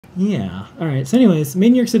Yeah. All right. So, anyways,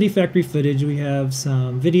 main New York City factory footage. We have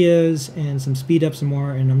some videos and some speed ups and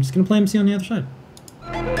more, and I'm just gonna play them. See on the other side.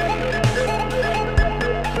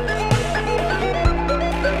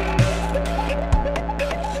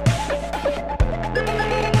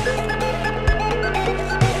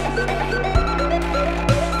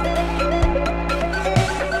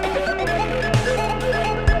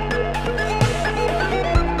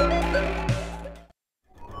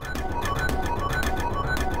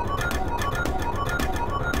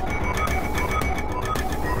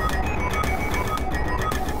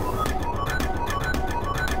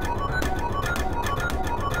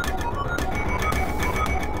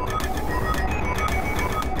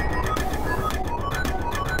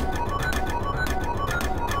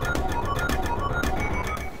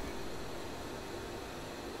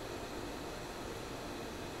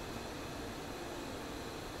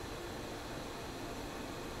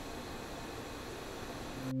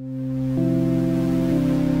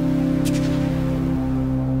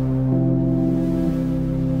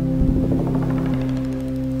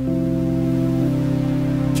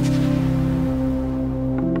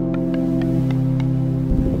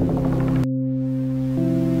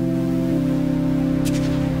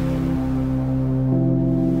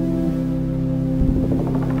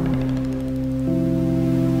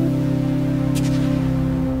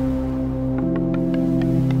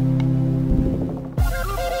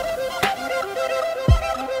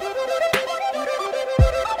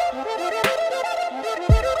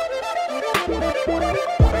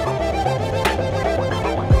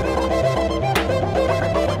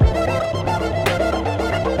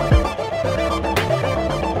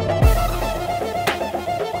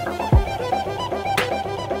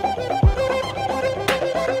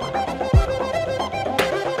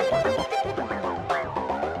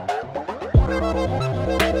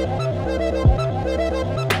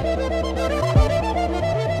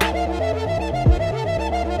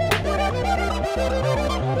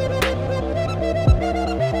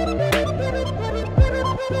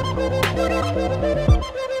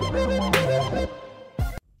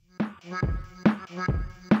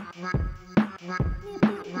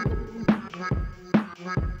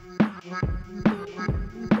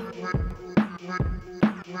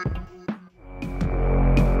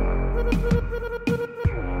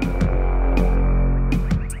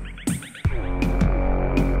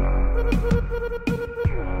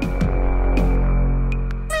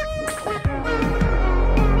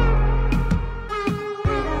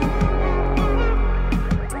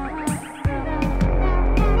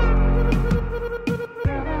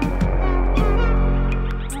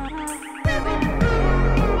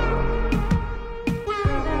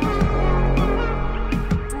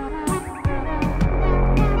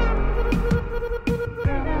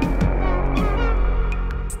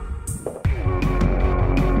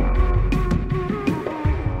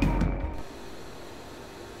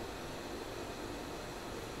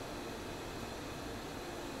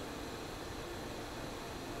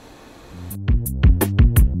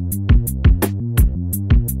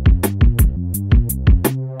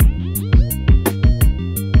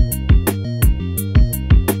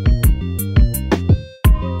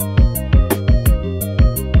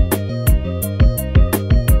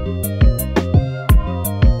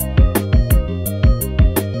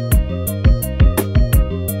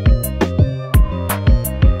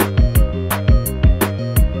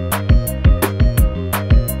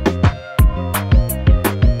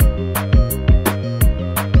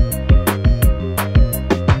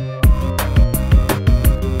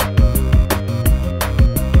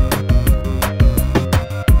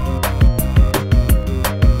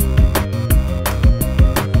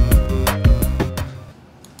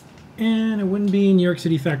 And it wouldn't be New York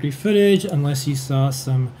City factory footage unless you saw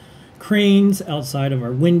some cranes outside of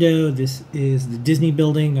our window. This is the Disney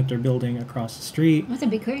building that they're building across the street. That's a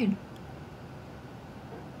big crane.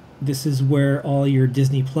 This is where all your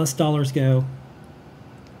Disney Plus dollars go.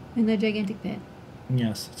 In the gigantic pit.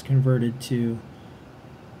 Yes, it's converted to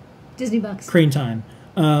Disney bucks. crane time.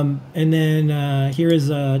 And then here is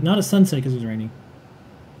not a sunset because it was raining.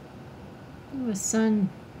 It was sun.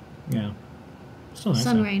 Yeah. Still nice.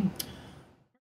 Sun though. rain.